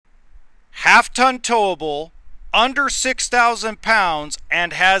half-ton towable, under 6,000 pounds,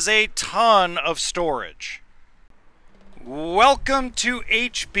 and has a ton of storage. Welcome to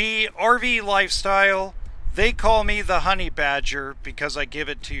HBRV Lifestyle. They call me the Honey Badger because I give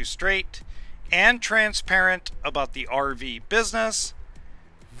it to you straight and transparent about the RV business.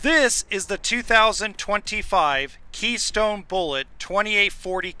 This is the 2025 Keystone Bullet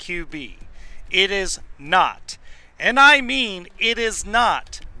 2840 QB. It is not, and I mean it is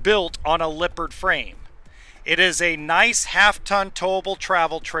not, built on a Lippert frame. It is a nice half-ton towable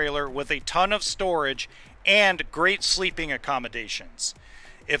travel trailer with a ton of storage and great sleeping accommodations.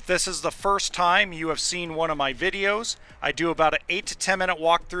 If this is the first time you have seen one of my videos, I do about an 8 to 10 minute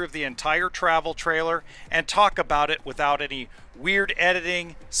walkthrough of the entire travel trailer and talk about it without any weird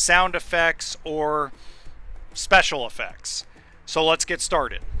editing, sound effects, or special effects. So let's get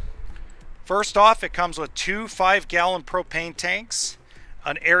started. First off, it comes with two 5-gallon propane tanks,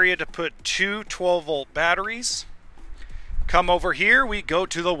 an area to put two 12-volt batteries. Come over here, we go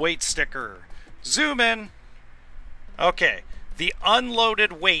to the weight sticker. Zoom in. Okay, the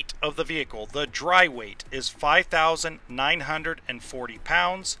unloaded weight of the vehicle, the dry weight, is 5,940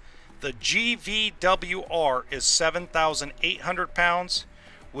 pounds. The GVWR is 7,800 pounds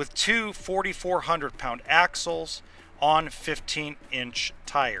with two 4,400 pound axles on 15-inch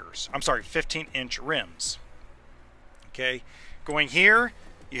tires. I'm sorry, 15-inch rims. Okay, going here,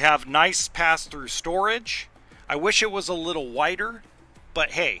 you have nice pass-through storage. I wish it was a little wider,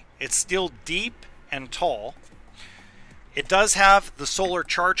 but hey, it's still deep and tall. It does have the solar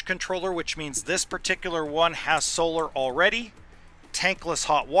charge controller, which means this particular one has solar already. Tankless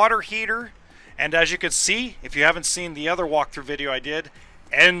hot water heater. And as you can see, if you haven't seen the other walkthrough video I did,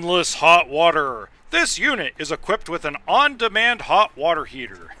 endless hot water. This unit is equipped with an on-demand hot water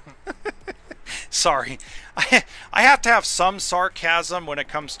heater. Sorry, I have to have some sarcasm when it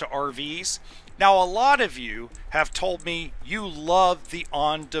comes to RVs. Now, a lot of you have told me you love the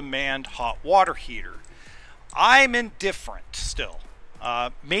on-demand hot water heater. I'm indifferent still.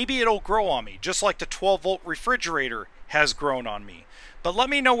 Maybe it'll grow on me, just like the 12-volt refrigerator has grown on me. But let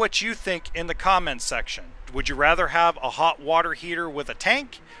me know what you think in the comments section. Would you rather have a hot water heater with a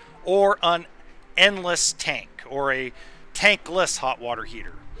tank, or an endless tank, or a tankless hot water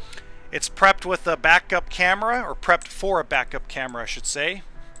heater? It's prepped with a backup camera, or prepped for a backup camera, I should say.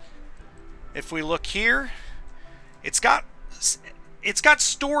 If we look here, it's got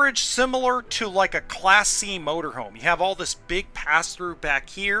storage similar to like a Class C motorhome. You have all this big pass-through back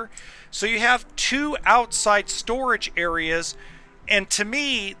here. So you have two outside storage areas. And to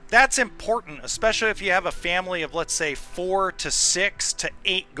me, that's important, especially if you have a family of, let's say, 4 to 6 to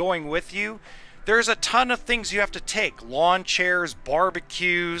 8 going with you. There's a ton of things you have to take. Lawn chairs,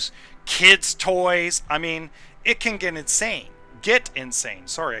 barbecues, kids' toys. I mean, it can get insane.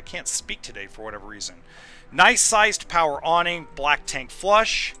 Sorry, I can't speak today for whatever reason. Nice sized power awning, black tank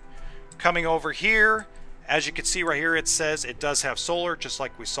flush. Coming over here, as you can see right here, it says it does have solar, just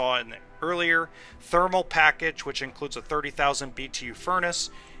like we saw in the earlier. Thermal package, which includes a 30,000 BTU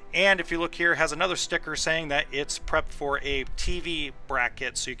furnace. And if you look here, it has another sticker saying that it's prepped for a TV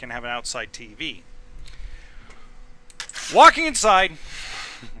bracket, so you can have an outside TV. Walking inside.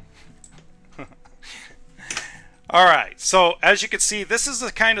 Alright, so as you can see, this is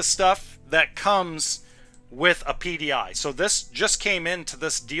the kind of stuff that comes with a PDI. So this just came into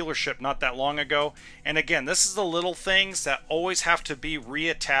this dealership not that long ago. And again, this is the little things that always have to be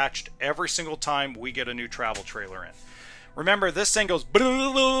reattached every single time we get a new travel trailer in. Remember, this thing goes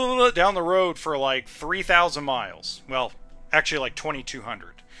down the road for like 3,000 miles. Well, actually like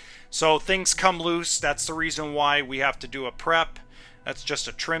 2,200. So things come loose. That's the reason why we have to do a prep. That's just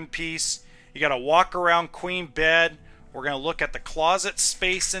a trim piece. You got a walk around queen bed. We're going to look at the closet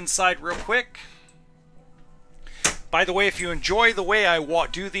space inside real quick. By the way, if you enjoy the way I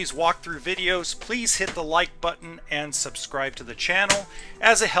do these walkthrough videos, please hit the like button and subscribe to the channel,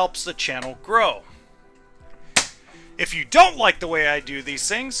 as it helps the channel grow. If you don't like the way I do these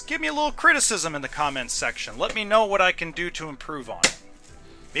things, give me a little criticism in the comments section. Let me know what I can do to improve on it.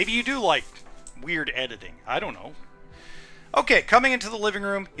 Maybe you do like weird editing. I don't know. Okay, coming into the living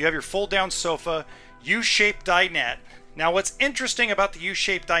room, you have your fold-down sofa, U-shaped dinette. Now, what's interesting about the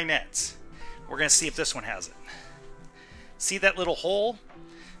U-shaped dinettes, we're going to see if this one has it. See that little hole?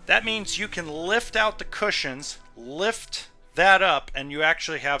 That means you can lift out the cushions, lift that up, and you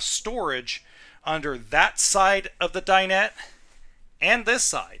actually have storage under that side of the dinette and this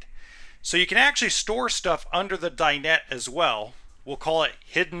side. So you can actually store stuff under the dinette as well. We'll call it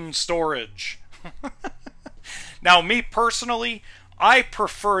hidden storage. Now, me personally, I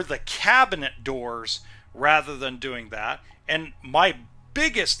prefer the cabinet doors rather than doing that. And my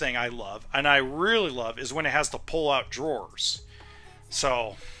biggest thing I love, and I really love, is when it has the pull-out drawers.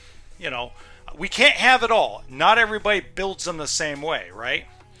 So, you know, we can't have it all. Not everybody builds them the same way, right?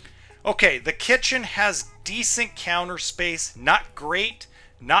 Okay, the kitchen has decent counter space. Not great,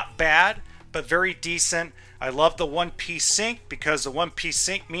 not bad, but very decent. I love the one-piece sink because the one-piece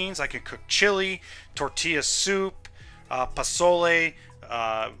sink means I can cook chili, tortilla soup, pozole.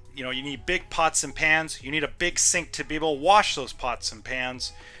 You know, you need big pots and pans. You need a big sink to be able to wash those pots and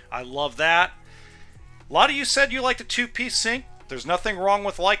pans. I love that. A lot of you said you liked a two-piece sink. There's nothing wrong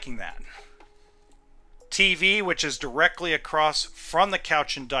with liking that. TV, which is directly across from the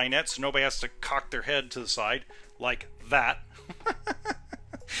couch and dinette, so nobody has to cock their head to the side like that.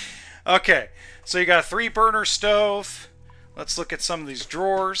 Okay, so you got a 3-burner stove. Let's look at some of these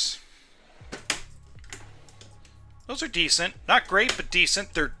drawers. Those are decent. Not great, but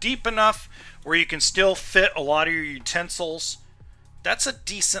decent. They're deep enough where you can still fit a lot of your utensils. That's a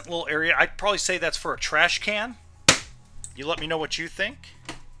decent little area. I'd probably say that's for a trash can. You let me know what you think.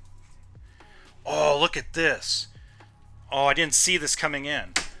 Oh, look at this. Oh, I didn't see this coming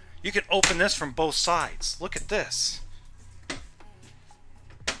in. You can open this from both sides. Look at this.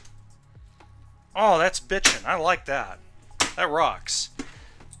 Oh, that's bitchin'. I like that. That rocks.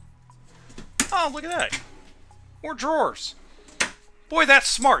 Oh, look at that. More drawers. Boy, that's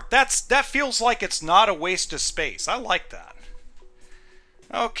smart. That feels like it's not a waste of space. I like that.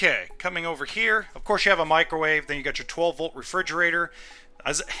 Okay, coming over here. Of course, you have a microwave. Then you got your 12-volt refrigerator.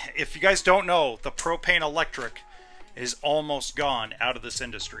 If you guys don't know, the propane electric is almost gone out of this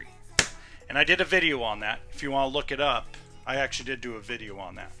industry. And I did a video on that. If you want to look it up, I actually did do a video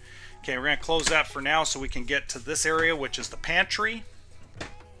on that. Okay, we're going to close that for now so we can get to this area, which is the pantry.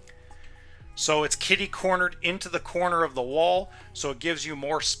 So it's kitty cornered into the corner of the wall, so it gives you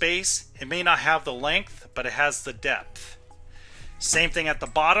more space. It may not have the length, but it has the depth. Same thing at the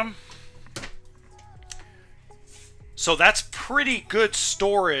bottom. So that's pretty good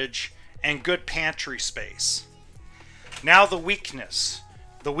storage and good pantry space. Now the weakness.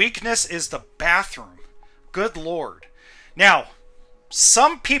 The weakness is the bathroom. Good Lord. Now,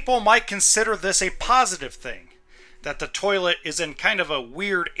 some people might consider this a positive thing, that the toilet is in kind of a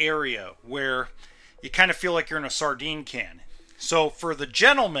weird area where you kind of feel like you're in a sardine can. So for the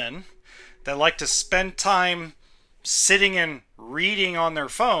gentlemen that like to spend time sitting and reading on their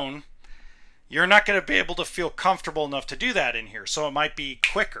phone, you're not going to be able to feel comfortable enough to do that in here. So it might be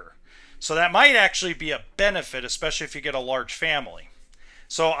quicker. So that might actually be a benefit, especially if you get a large family.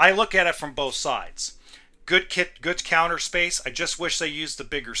 So I look at it from both sides. Good counter space. I just wish they used the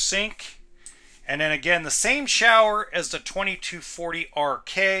bigger sink. And then again, the same shower as the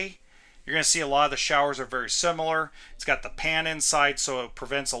 2240RK. You're going to see a lot of the showers are very similar. It's got the pan inside, so it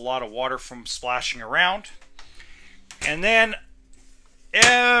prevents a lot of water from splashing around. And then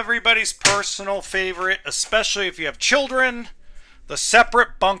everybody's personal favorite, especially if you have children, the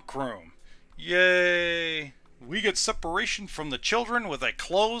separate bunk room. Yay! We get separation from the children with a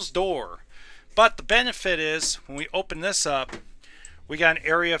closed door. But the benefit is, when we open this up, we got an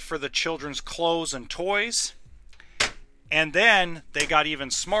area for the children's clothes and toys. And then they got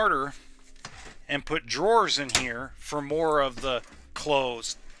even smarter and put drawers in here for more of the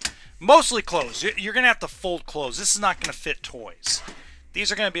clothes. Mostly clothes. You're going to have to fold clothes. This is not going to fit toys. These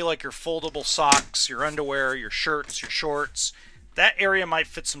are going to be like your foldable socks, your underwear, your shirts, your shorts. That area might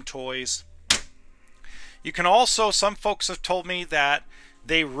fit some toys. You can also, some folks have told me that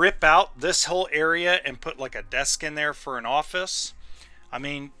they rip out this whole area and put like a desk in there for an office. I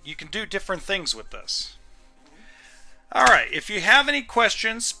mean, you can do different things with this. Alright, if you have any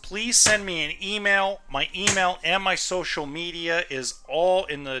questions, please send me an email. My email and my social media is all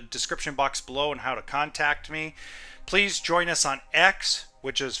in the description box below on how to contact me. Please join us on X,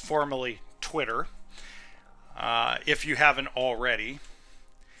 which is formerly Twitter, if you haven't already.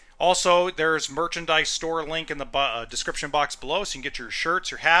 Also, there's merchandise store link in the description box below, so you can get your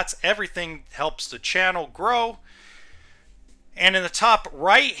shirts, your hats. Everything helps the channel grow. And in the top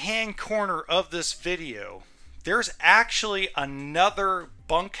right-hand corner of this video, there's actually another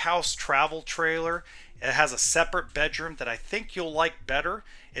bunkhouse travel trailer. It has a separate bedroom that I think you'll like better.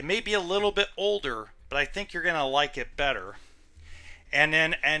 It may be a little bit older, but I think you're going to like it better. And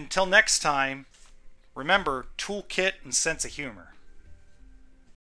then until next time, remember, toolkit and sense of humor.